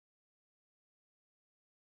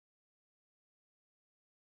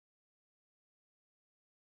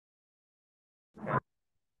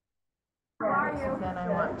And then I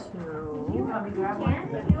want to.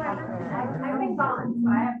 Everything's on, so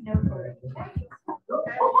I have no clue.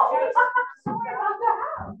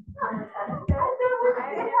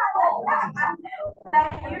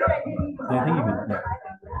 I think you can.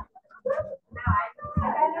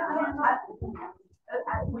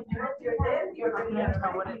 I can't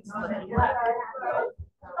tell what it's looking like.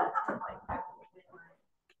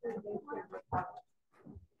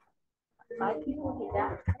 Five people do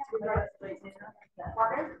that.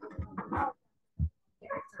 Water?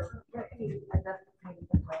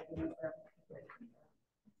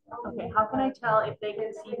 Okay, how can I tell if they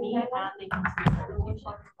can see me and they can see the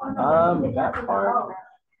presentation? That part.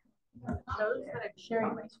 Shows that I'm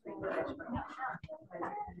sharing my screen right now.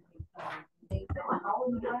 I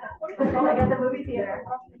got the movie theater.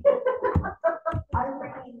 I'm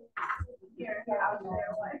freaking here. I was there.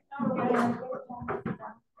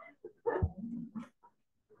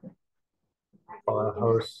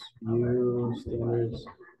 Host view standards.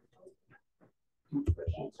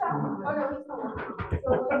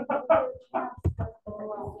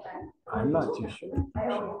 I'm not too sure.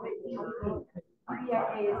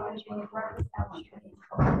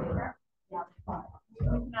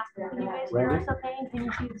 Randy? Okay, can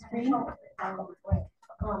you see the screen?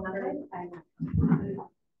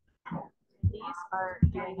 These are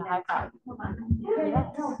doing a high five. Yes,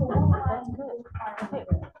 that's good.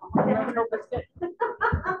 Okay. I hope it's good.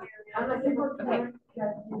 Okay.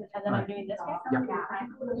 And then I'm doing this guy? Yeah.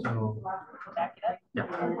 So, Back it up. yeah. I'm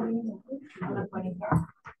pointing here.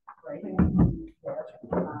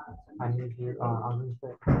 I need you, I need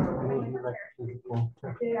you like physical.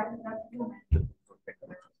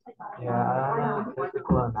 Yeah, I need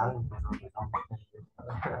physical anatomy.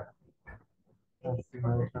 That's too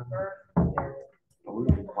much. I would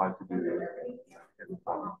have applied to do it. I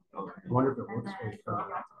wonder if it looks like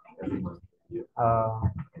yeah.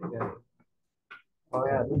 Oh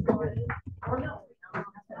yeah, this is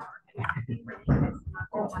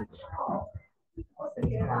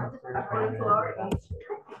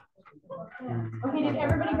Okay, did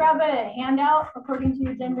everybody grab a handout according to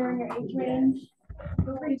your gender and your age range?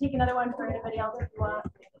 Feel free to take another one for anybody else if you want.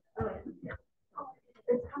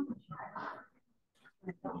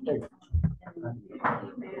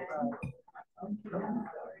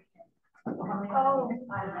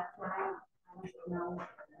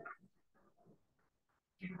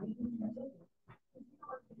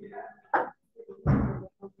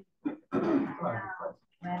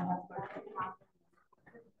 Yeah, that's that's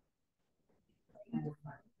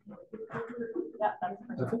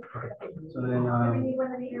it. Okay. So then,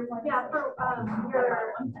 Yeah, for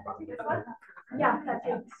your yeah, that's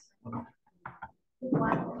it.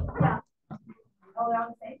 Yeah. Oh, they're on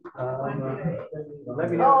the same?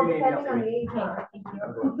 let me know if you need Depending on help. the age. Thank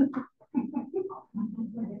you.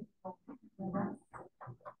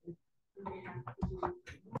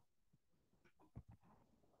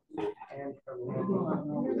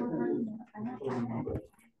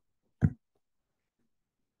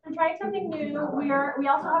 I'm trying something new. We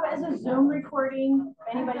also have it as a Zoom recording. If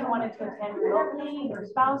anybody wanted to attend remotely or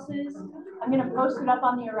spouses, I'm going to post it up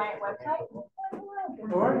on the Orion website.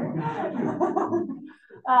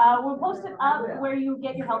 We'll post it up where you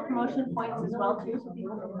get your health promotion points as well too, so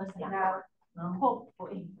people can listen out.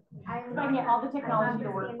 Hopefully, if I can get all the technology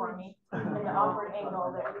to work for me and the awkward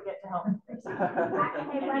angle that you get to help.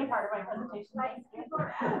 Any part of my presentation.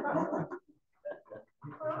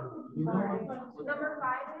 Number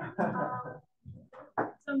 5 is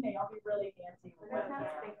Someday I'll be really fancy. I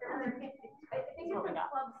think it's a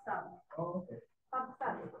club sub. Oh, okay. Club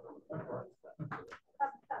sub. Club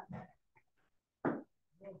sub.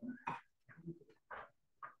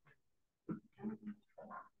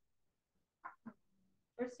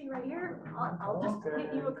 There's see right here. I'll just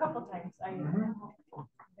hit you a couple times. I'm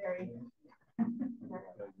very.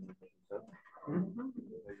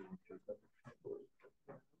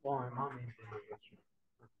 Well, my mom needs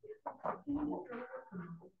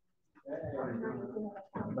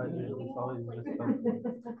but usually it's always just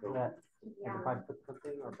that if I put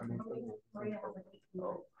something or something.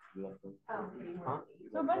 Huh?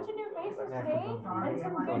 So a bunch of new faces today and some good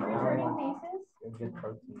returning faces. Good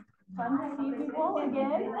protein. Fun to see people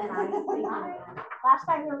again. Last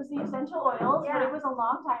time there was the essential oils, but it was a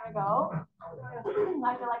long time ago. I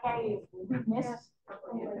feel like we missed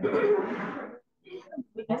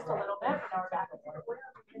a little bit, but now we're back.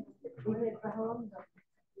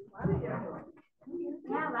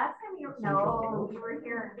 Yeah, last time you were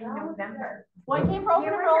here in November. Well, I came for open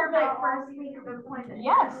enrollment. enrollment. First week of employment.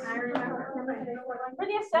 Yes. I remember. For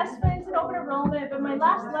the assessments and open enrollment, but my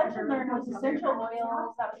last lesson learned was essential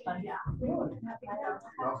oils. That was fun. Yeah.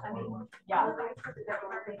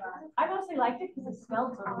 I mostly liked it because it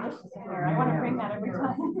smelled so delicious in here. I want to bring that every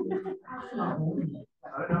time.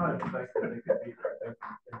 I don't know, it's like, it could be.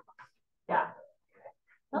 Yeah.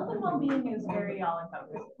 Health and well-being is very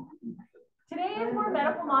all-encompassing. Today is more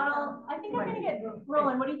medical model. I think I'm going to get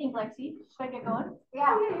rolling. What do you think, Lexi? Should I get going?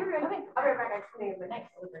 Yeah, yeah, you're good. Okay. I'll be right back. Thanks.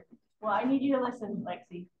 Well, I need you to listen,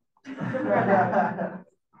 Lexi.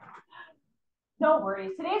 No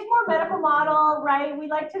worries. Today's more medical model, right? We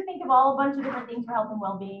like to think of all a bunch of different things for health and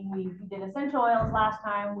well-being. We did essential oils last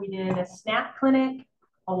time. We did a SNAP clinic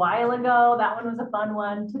a while ago. That one was a fun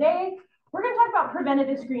one. Today, we're going to talk about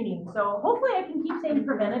preventative screening. So hopefully I can keep saying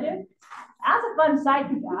preventative. As a fun side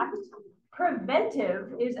fact,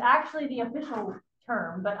 preventive is actually the official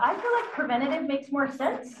term, but I feel like preventative makes more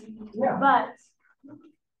sense. Yeah. But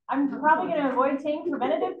I'm probably going to avoid saying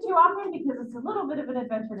preventative too often because it's a little bit of an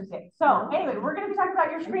adventure to say. So anyway, we're going to be talking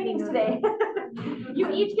about your screenings today. You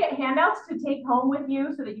each get handouts to take home with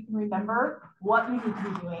you so that you can remember what you need to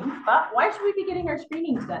be doing. But why should we be getting our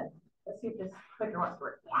screenings done? Let's see if this clicker wants to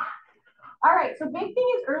work. Yeah. All right, so big thing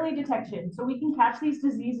is early detection. So we can catch these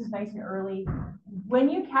diseases nice and early. When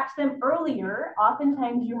you catch them earlier,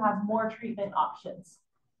 oftentimes you have more treatment options.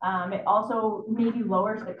 It also maybe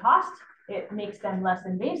lowers the cost. It makes them less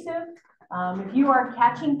invasive. If you are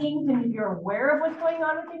catching things and if you're aware of what's going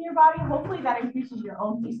on within your body, hopefully that increases your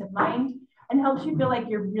own peace of mind and helps you feel like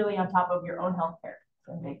you're really on top of your own health care.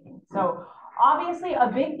 That's a big thing. So obviously a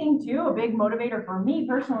big thing too, a big motivator for me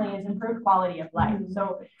personally is improved quality of life.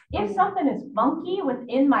 So if something is funky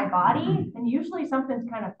within my body, and usually something's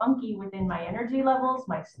kind of funky within my energy levels,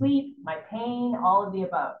 my sleep, my pain, all of the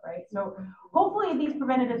above, right? So hopefully these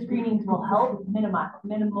preventative screenings will help minimize.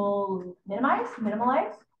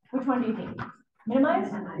 Which one do you think?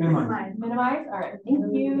 Minimize? Minimize? All right,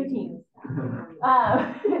 thank you, team.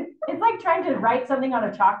 It's like trying to write something on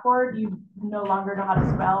a chalkboard you no longer know how to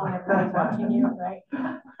spell when everybody's watching you, right?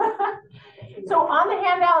 So on the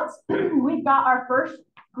handouts, we've got our first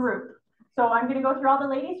group. So I'm going to go through all the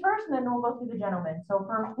ladies first, and then we'll go through the gentlemen. So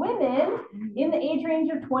for women in the age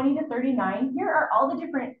range of 20 to 39, here are all the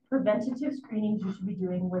different preventative screenings you should be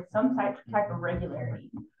doing with some type of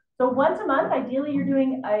regularity. So once a month, ideally, you're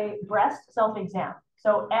doing a breast self-exam.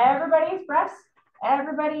 So everybody's breasts,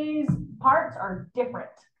 everybody's parts are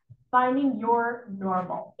different. Finding your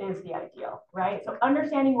normal is the ideal, right? So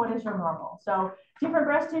understanding what is your normal. So different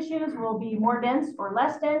breast tissues will be more dense or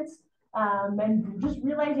less dense, and just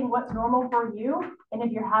realizing what's normal for you and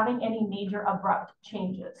if you're having any major abrupt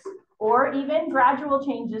changes or even gradual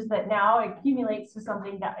changes that now accumulates to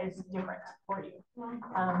something that is different for you.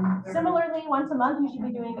 Similarly, once a month, you should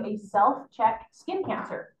be doing a self-check skin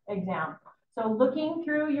cancer exam. So looking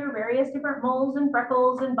through your various different moles and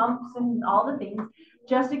freckles and bumps and all the things,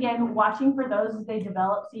 just again, watching for those as they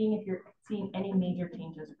develop, seeing if you're seeing any major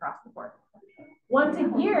changes across the board. Once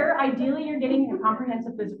a year, ideally, you're getting a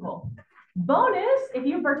comprehensive physical. Bonus, if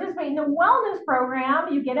you participate in the wellness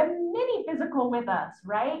program, you get a mini physical with us,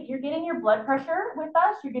 right? You're getting your blood pressure with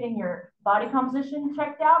us. You're getting your body composition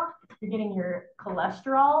checked out. You're getting your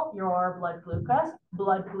cholesterol, your blood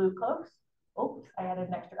glucose. Oops, I added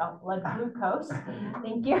an extra L, blood glucose.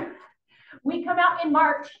 Thank you. We come out in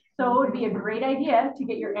March, so it would be a great idea to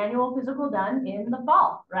get your annual physical done in the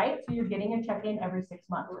fall, right? So you're getting a check-in every 6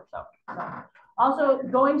 months or so. Also,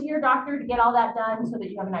 going to your doctor to get all that done so that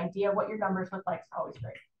you have an idea of what your numbers look like is always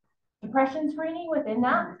great. Depression screening within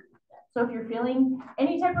that. So if you're feeling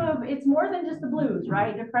any type of, it's more than just the blues,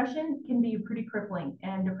 right? Depression can be pretty crippling,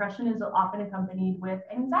 and depression is often accompanied with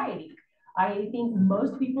anxiety. I think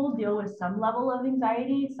most people deal with some level of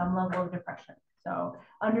anxiety, some level of depression. So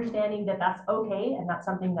understanding that that's okay, and that's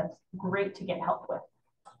something that's great to get help with.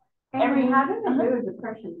 And how do they do a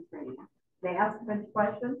depression screening? They ask a bunch of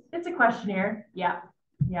questions? It's a questionnaire. Yeah.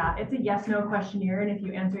 Yeah. It's a yes/no questionnaire. And if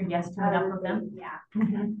you answer yes to enough of them. Yeah.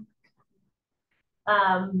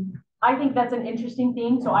 I think that's an interesting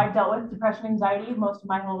thing. So I've dealt with depression, anxiety most of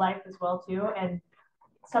my whole life as well too. And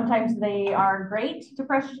sometimes they are great.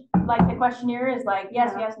 Depression, like the questionnaire is like,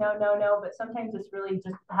 yes, yes, no, no, no. But sometimes it's really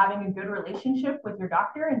just having a good relationship with your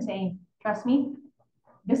doctor and saying, trust me,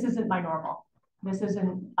 this isn't my normal. This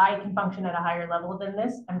isn't, I can function at a higher level than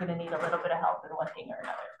this. I'm going to need a little bit of help in one thing or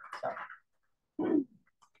another. So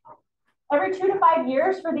every 2 to 5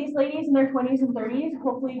 years for these ladies in their 20s and 30s,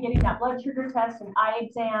 hopefully getting that blood sugar test, an eye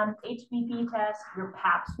exam, HBP test, your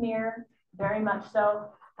pap smear, very much so.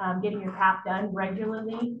 Getting your pap done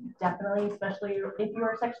regularly, definitely, especially if you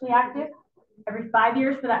are sexually active. every 5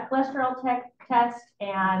 years for that cholesterol test.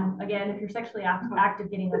 And again, if you're sexually active,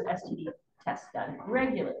 getting those STD tests done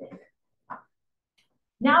regularly.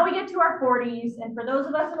 Now we get to our 40s, and for those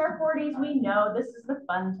of us in our 40s, we know this is the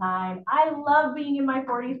fun time. I love being in my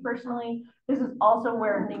 40s personally. This is also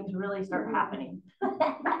where things really start happening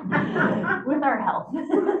with our health.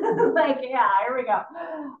 Like, yeah, here we go.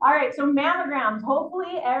 All right, so mammograms.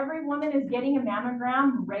 Hopefully every woman is getting a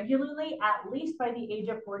mammogram regularly, at least by the age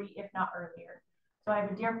of 40, if not earlier. So I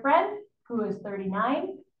have a dear friend who is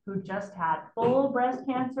 39, who just had full breast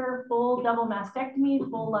cancer, full double mastectomy,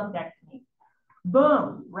 full lumpectomy.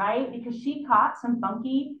 Boom, right? Because she caught some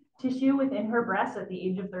funky tissue within her breast at the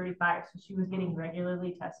age of 35. So she was getting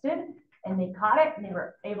regularly tested, and they caught it and they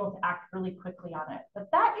were able to act really quickly on it. But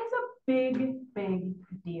that is a big, big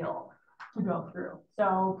deal to go through.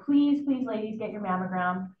 So please, please, ladies, get your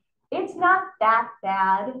mammogram. It's not that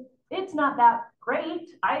bad. It's not that great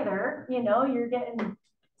either. You know, you're getting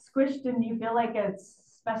squished and you feel like a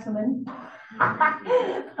specimen.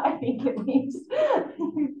 I think at least.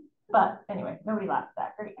 But anyway, nobody laughed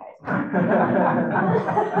at that. Great, guys.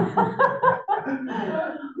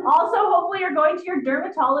 Also, hopefully you're going to your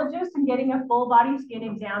dermatologist and getting a full body skin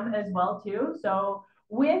exam as well too. So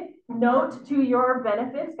with note to your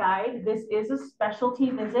benefits guide, this is a specialty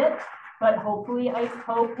visit, but hopefully a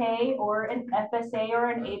copay or an FSA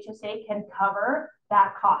or an HSA can cover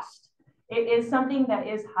that cost. It is something that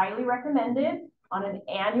is highly recommended on an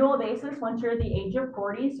annual basis once you're the age of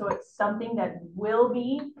 40. So it's something that will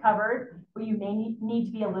be covered, but you may need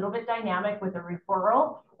to be a little bit dynamic with a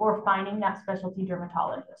referral or finding that specialty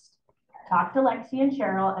dermatologist. Talk to Lexi and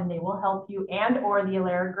Cheryl and they will help you, and or the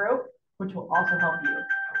Alera group, which will also help you. It's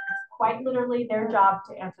quite literally their job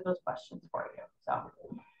to answer those questions for you. So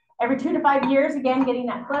every 2 to 5 years, again, getting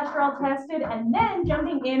that cholesterol tested, and then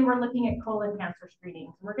jumping in, we're looking at colon cancer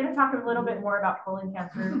screenings. We're going to talk a little bit more about colon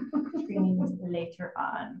cancer screenings later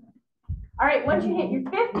on. All right, once you hit your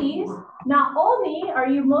 50s, not only are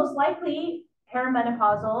you most likely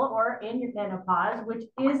perimenopausal or in your menopause, which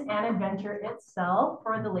is an adventure itself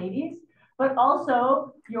for the ladies, but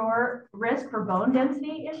also your risk for bone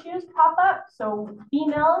density issues pop up. So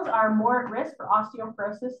females are more at risk for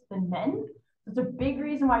osteoporosis than men. It's a big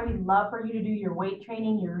reason why we love for you to do your weight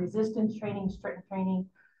training, your resistance training, strength training.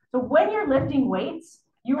 So when you're lifting weights,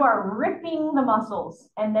 you are ripping the muscles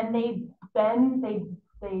and then they bend, they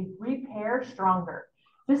repair stronger.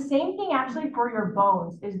 The same thing actually for your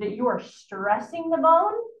bones is that you are stressing the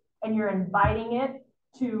bone and you're inviting it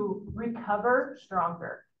to recover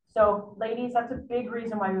stronger. So ladies, that's a big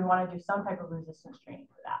reason why we want to do some type of resistance training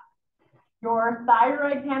for that. Your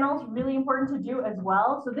thyroid panel is really important to do as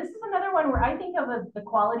well. So this is another one where I think of the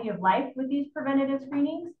quality of life with these preventative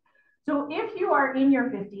screenings. So if you are in your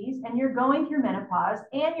 50s and you're going through menopause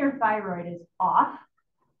and your thyroid is off,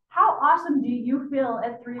 how awesome do you feel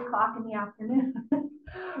at 3 o'clock in the afternoon?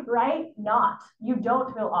 Right? Not. You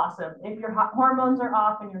don't feel awesome if your hormones are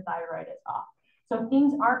off and your thyroid is off. So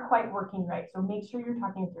things aren't quite working right. So make sure you're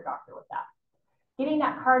talking with your doctor with that. Getting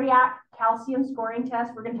that cardiac calcium scoring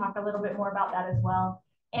test, we're going to talk a little bit more about that as well.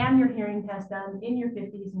 And your hearing test done in your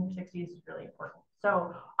 50s and your 60s is really important.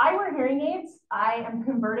 So I wear hearing aids. I am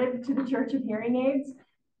converted to the Church of Hearing Aids.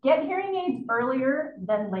 Get hearing aids earlier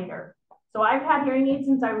than later. So I've had hearing aids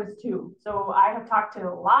since I was 2. So I have talked to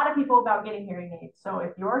a lot of people about getting hearing aids. So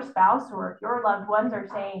if your spouse or if your loved ones are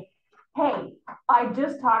saying, hey, I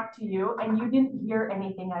just talked to you and you didn't hear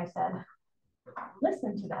anything I said,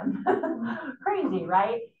 listen to them. Crazy,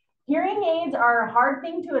 right? Hearing aids are a hard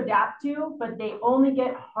thing to adapt to, but they only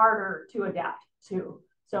get harder to adapt to.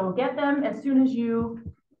 So get them as soon as you,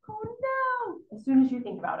 as soon as you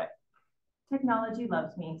think about it. Technology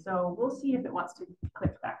loves me, so we'll see if it wants to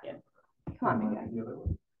click back in. Come on, big guy.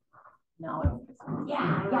 No,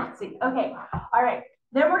 yeah, see. Okay, all right.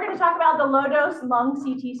 Then we're going to talk about the low dose lung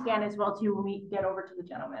CT scan as well too when we get over to the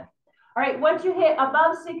gentleman. All right, once you hit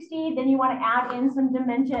above 60, then you want to add in some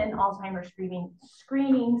dementia and Alzheimer's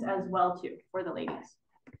screenings as well too for the ladies.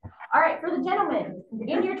 All right, for the gentlemen,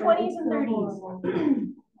 in your 20s and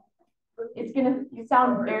 30s, it's going to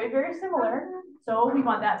sound very, very similar. So we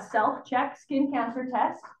want that self-check skin cancer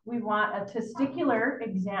test. We want a testicular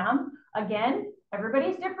exam. Again,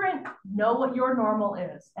 everybody's different. Know what your normal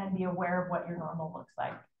is and be aware of what your normal looks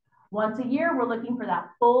like. Once a year, we're looking for that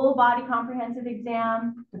full body comprehensive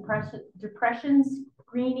exam, depression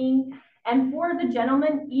screening, and for the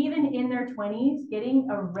gentlemen, even in their 20s, getting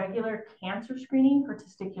a regular cancer screening for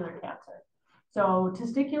testicular cancer. So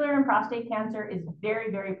testicular and prostate cancer is very,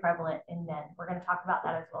 very prevalent in men. We're going to talk about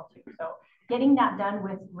that as well too. So getting that done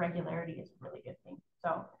with regularity is a really good thing.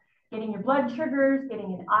 So Getting your blood sugars,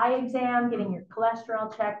 getting an eye exam, getting your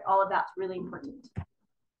cholesterol checked, all of that's really important.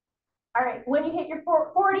 All right, when you hit your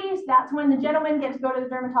 40s, that's when the gentleman gets to go to the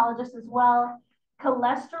dermatologist as well.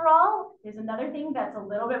 Cholesterol is another thing that's a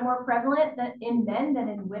little bit more prevalent in men than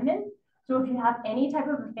in women. So if you have any type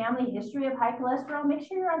of a family history of high cholesterol, make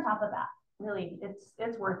sure you're on top of that. Really,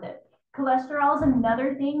 it's worth it. Cholesterol is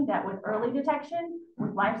another thing that with early detection,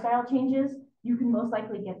 with lifestyle changes, you can most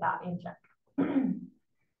likely get that in check.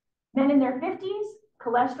 Men in their 50s,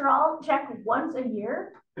 cholesterol check once a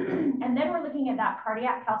year. And then we're looking at that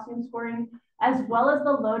cardiac calcium scoring, as well as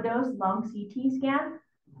the low dose lung CT scan.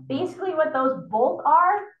 Basically what those both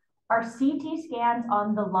are CT scans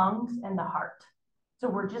on the lungs and the heart. So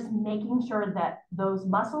we're just making sure that those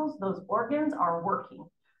muscles, those organs are working,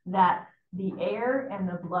 that the air and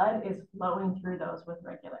the blood is flowing through those with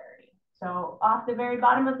regularity. So off the very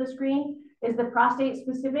bottom of the screen is the prostate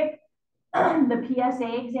specific, the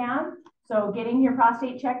PSA exam. So getting your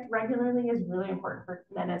prostate checked regularly is really important for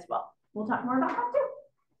men as well. We'll talk more about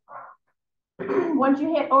that too. Once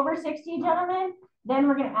you hit over 60, gentlemen, then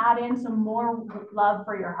we're going to add in some more love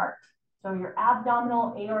for your heart. So your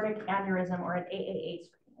abdominal aortic aneurysm, or an AAA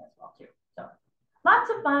screening as well too. So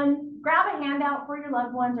lots of fun. Grab a handout for your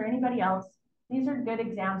loved ones or anybody else. These are good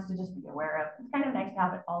exams to just be aware of. It's kind of nice to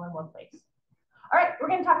have it all in one place. All right, we're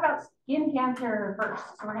going to talk about skin cancer first.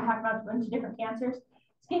 So we're going to talk about a bunch of different cancers.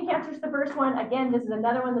 Skin cancer is the first one. Again, this is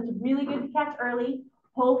another one that's really good to catch early.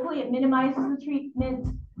 Hopefully it minimizes the treatment.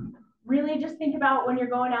 Really just think about when you're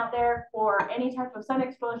going out there for any type of sun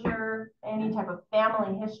exposure, any type of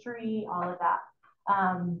family history, all of that.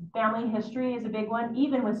 Family history is a big one,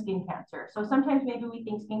 even with skin cancer. So sometimes maybe we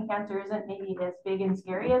think skin cancer isn't maybe as big and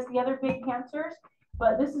scary as the other big cancers,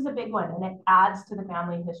 but this is a big one and it adds to the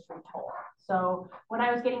family history toll. So when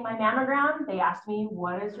I was getting my mammogram, they asked me,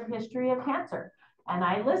 what is your history of cancer? And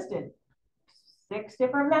I listed 6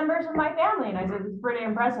 different members of my family. And I said, it's pretty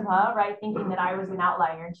impressive, huh? Right? Thinking that I was an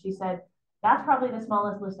outlier. And she said, that's probably the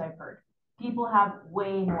smallest list I've heard. People have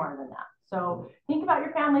way more than that. So think about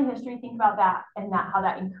your family history, think about that and how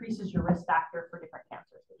that increases your risk factor for different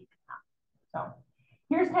cancers that you can have. So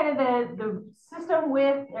here's kind of the system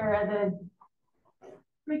with, or the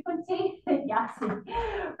frequency, yes,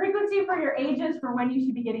 frequency for your ages for when you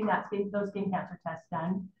should be getting those skin cancer tests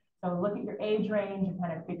done. So look at your age range and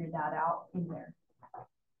kind of figure that out in there.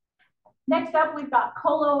 Next up, we've got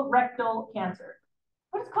colorectal cancer.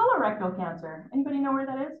 What is colorectal cancer? Anybody know where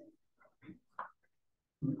that is?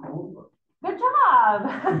 Good job.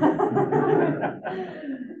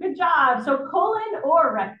 Good job. So colon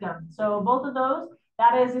or rectum. So both of those,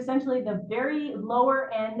 that is essentially the very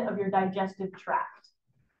lower end of your digestive tract.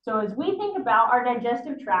 So as we think about our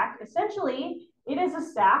digestive tract, essentially, it is a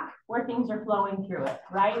sac where things are flowing through it,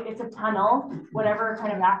 right? It's a tunnel, whatever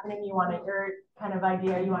kind of acronym you want to, or kind of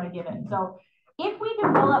idea you want to give it. So if we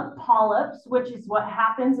develop polyps, which is what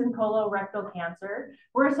happens in colorectal cancer,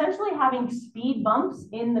 we're essentially having speed bumps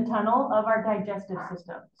in the tunnel of our digestive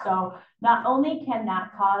system. So not only can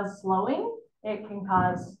that cause slowing, it can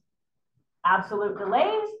cause absolute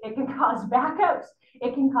delays, it can cause backups,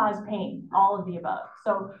 it can cause pain, all of the above.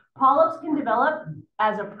 So polyps can develop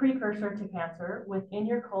as a precursor to cancer within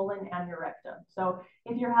your colon and your rectum. So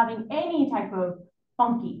if you're having any type of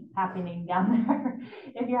funky happening down there,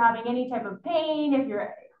 if you're having any type of pain,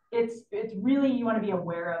 it's really, you want to be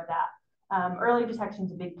aware of that. Early detection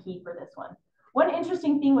is a big key for this one. One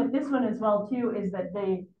interesting thing with this one as well too is that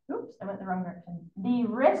oops, I went the wrong direction. The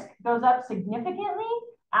risk goes up significantly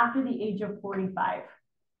after the age of 45.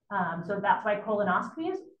 So that's why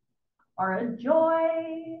colonoscopies are a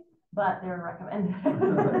joy, but they're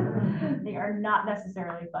recommended. They are not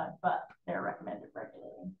necessarily fun, but they're recommended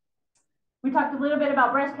regularly. We talked a little bit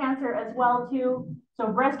about breast cancer as well too. So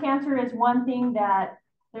breast cancer is one thing that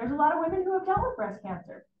there's a lot of women who have dealt with breast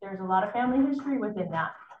cancer. There's a lot of family history within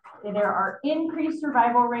that. There are increased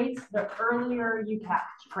survival rates the earlier you catch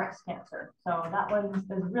breast cancer. So that one is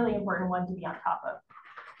a really important one to be on top of.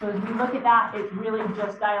 So as we look at that, it's really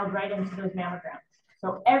just dialed right into those mammograms.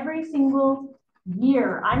 So every single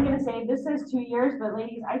year, I'm going to say this says 2 years, but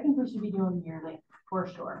ladies, I think we should be doing yearly for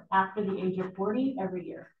sure. After the age of 40, every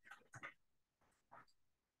year.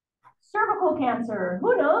 Cervical cancer.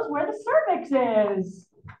 Who knows where the cervix is?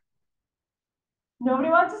 Nobody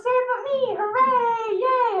wants to say it but me. Hooray!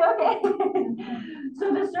 Yay! Okay.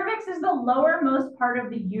 So the cervix is the lowermost part of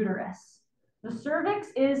the uterus. The cervix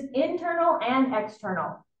is internal and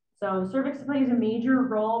external. So cervix plays a major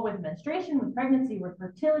role with menstruation, with pregnancy, with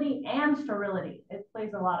fertility, and sterility. It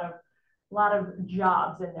plays a lot of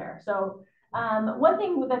jobs in there. So One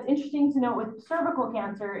thing that's interesting to note with cervical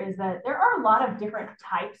cancer is that there are a lot of different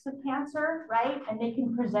types of cancer, right? And they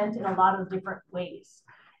can present in a lot of different ways.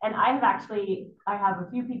 And I have a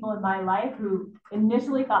few people in my life who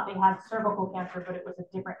initially thought they had cervical cancer, but it was a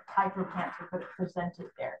different type of cancer, but it presented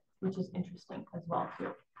there, which is interesting as well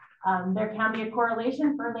too. There can be a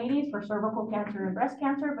correlation for ladies for cervical cancer and breast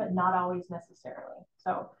cancer, but not always necessarily.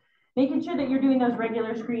 So making sure that you're doing those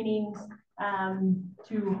regular screenings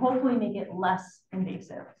to hopefully make it less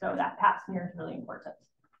invasive. So that pap smear is really important.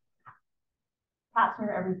 Pap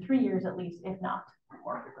smear every 3 years at least, if not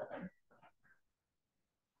more frequently.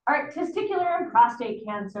 All right, testicular and prostate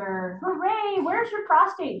cancer. Hooray! Where's your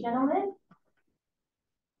prostate, gentlemen?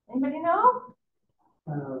 Anybody know?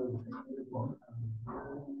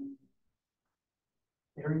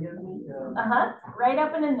 Right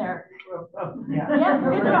up and in there. Yeah. Yeah,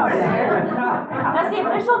 good job. That's the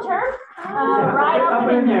official term. Right up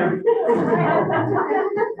and in there.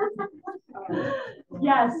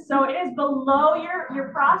 Yes, so it is below your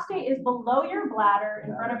prostate is below your bladder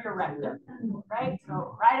in front of your rectum, right?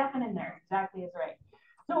 So right up and in there, exactly is right.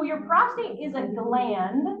 So your prostate is a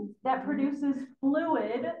gland that produces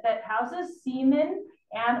fluid that houses semen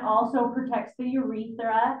and also protects the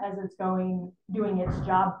urethra as it's doing its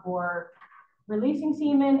job for releasing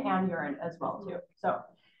semen and urine as well too. So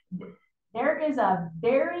there is a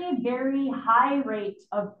very, very high rate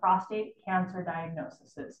of prostate cancer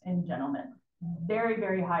diagnoses in gentlemen. Very,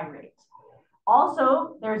 very high rate.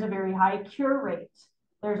 Also, there's a very high cure rate.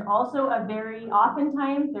 There's also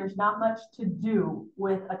oftentimes there's not much to do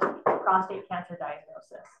with a prostate cancer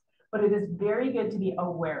diagnosis, but it is very good to be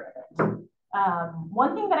aware of it.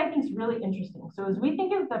 One thing that I think is really interesting. So as we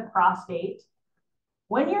think of the prostate,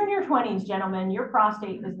 when you're in your 20s, gentlemen, your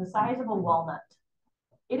prostate is the size of a walnut.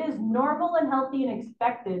 It is normal and healthy and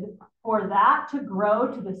expected for that to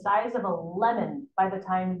grow to the size of a lemon by the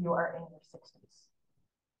time you are in your 60s.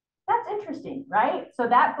 That's interesting, right? So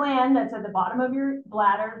that gland that's at the bottom of your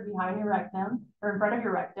bladder, behind your rectum, or in front of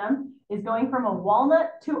your rectum, is going from a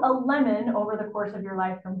walnut to a lemon over the course of your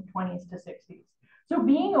life from 20s to 60s. So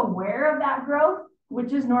being aware of that growth,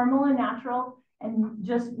 which is normal and natural, and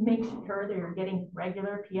just make sure that you're getting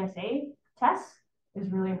regular PSA tests is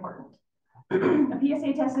really important. A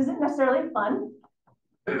PSA test isn't necessarily fun,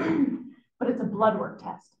 but it's a blood work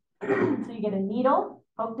test. So you get a needle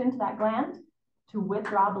poked into that gland to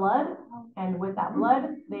withdraw blood, and with that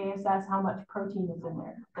blood, they assess how much protein is in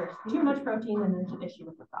there. If there's too much protein, then there's an issue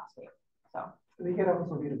with the prostate. So they can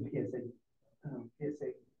also get a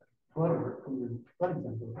PSA blood work from the blood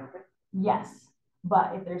sample, can't they? Yes,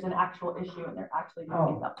 but if there's an actual issue and they're actually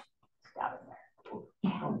doing it, they'll stab in there.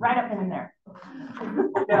 Yeah, right up in there.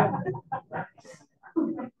 Yeah.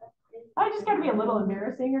 I just got to be a little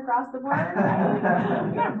embarrassing across the board. Right?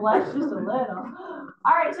 You got to blush just a little.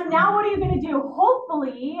 All right, so now what are you going to do?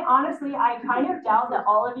 Hopefully, honestly, I kind of doubt that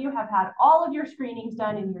all of you have had all of your screenings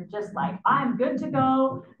done and you're just like, I'm good to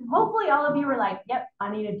go. Hopefully, all of you are like, yep, I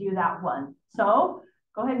need to do that one. So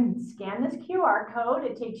go ahead and scan this QR code.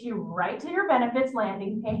 It takes you right to your benefits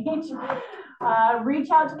landing page.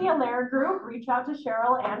 Reach out to the Alaire group, reach out to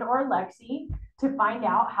Cheryl and or Lexi to find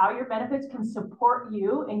out how your benefits can support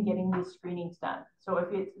you in getting these screenings done. So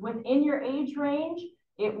if it's within your age range,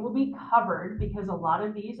 it will be covered because a lot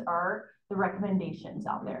of these are the recommendations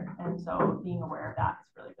out there. And so being aware of that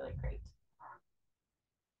is really, really great.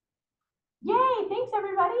 Yay, thanks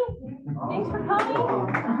everybody. Thanks for coming.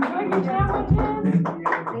 Enjoy your sandwiches.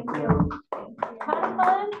 Thank you. Kind of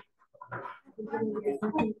fun.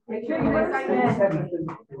 Make sure you guys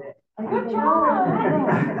Good job.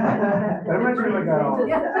 I'm not sure I got all.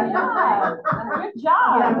 Yeah. Good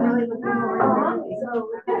job. Yeah, I'm really looking forward to it.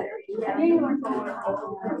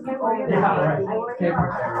 Yeah, right.